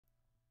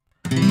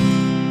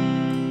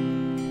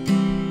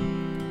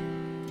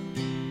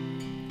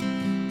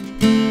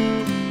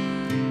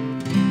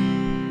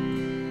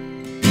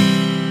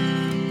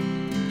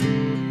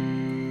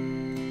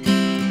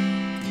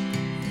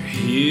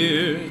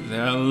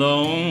a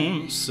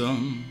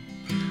lonesome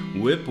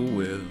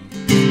whippoorwill.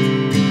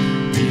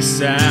 He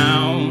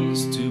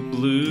sounds too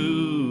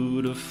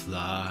blue to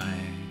fly.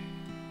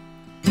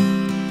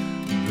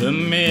 The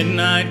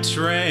midnight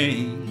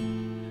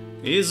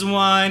train is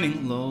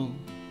whining low,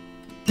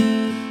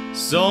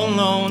 so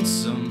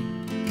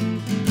lonesome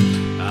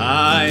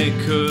I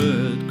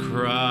could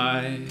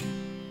cry.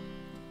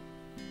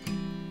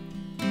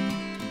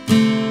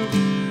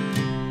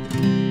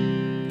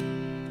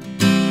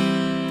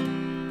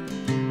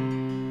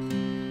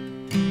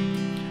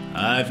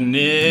 I've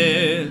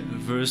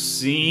never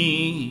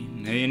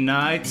seen a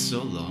night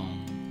so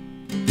long,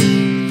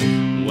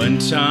 when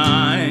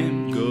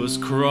time goes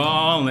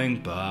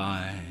crawling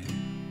by.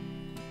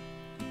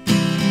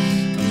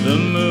 The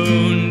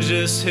moon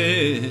just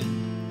hid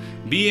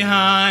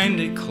behind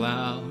a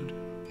cloud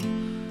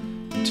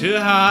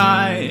to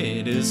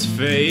hide his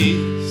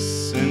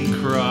face and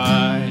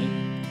cry.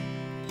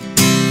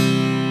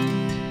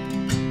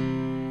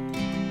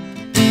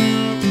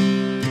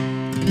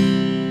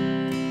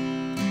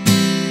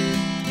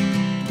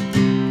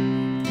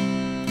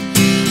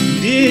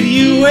 Did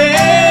you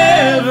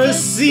ever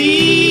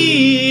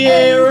see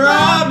a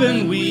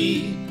robin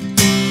weep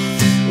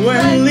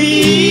when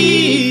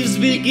leaves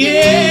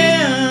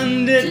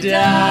begin to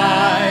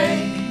die?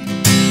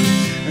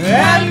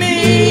 That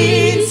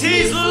means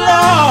he's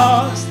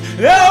lost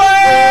the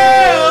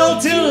will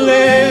to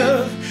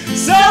live.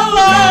 So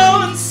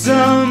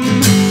lonesome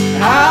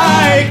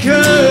I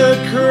could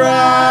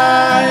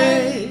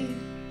cry.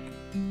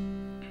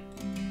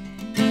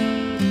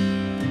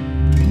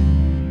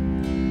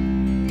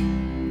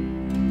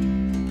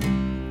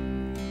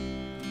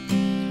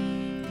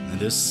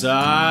 The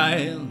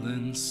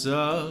silence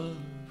of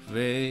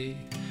a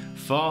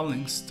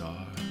falling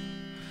star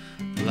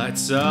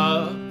lights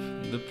up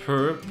the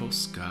purple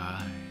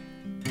sky.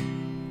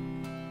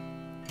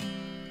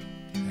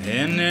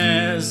 And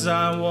as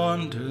I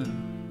wonder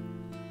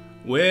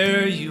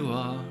where you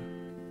are,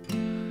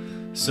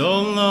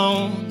 so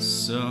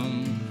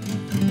lonesome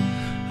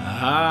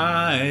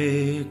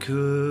I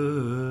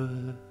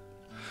could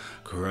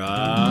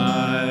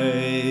cry.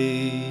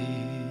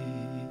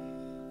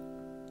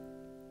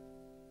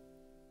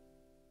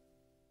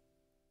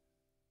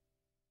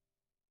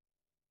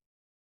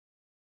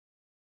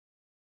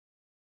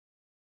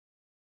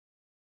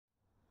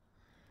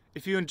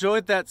 If you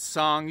enjoyed that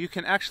song, you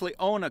can actually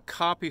own a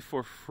copy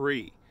for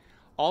free.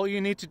 All you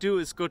need to do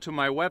is go to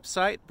my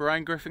website,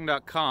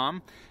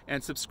 briangriffing.com,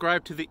 and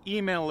subscribe to the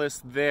email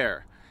list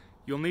there.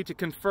 You'll need to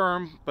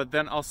confirm, but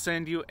then I'll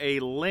send you a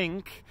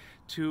link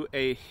to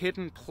a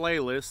hidden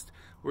playlist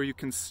where you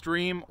can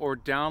stream or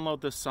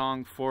download the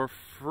song for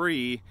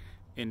free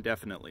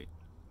indefinitely.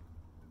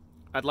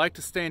 I'd like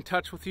to stay in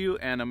touch with you,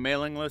 and a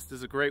mailing list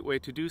is a great way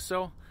to do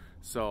so,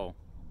 so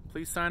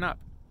please sign up.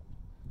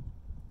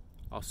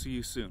 I'll see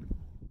you soon.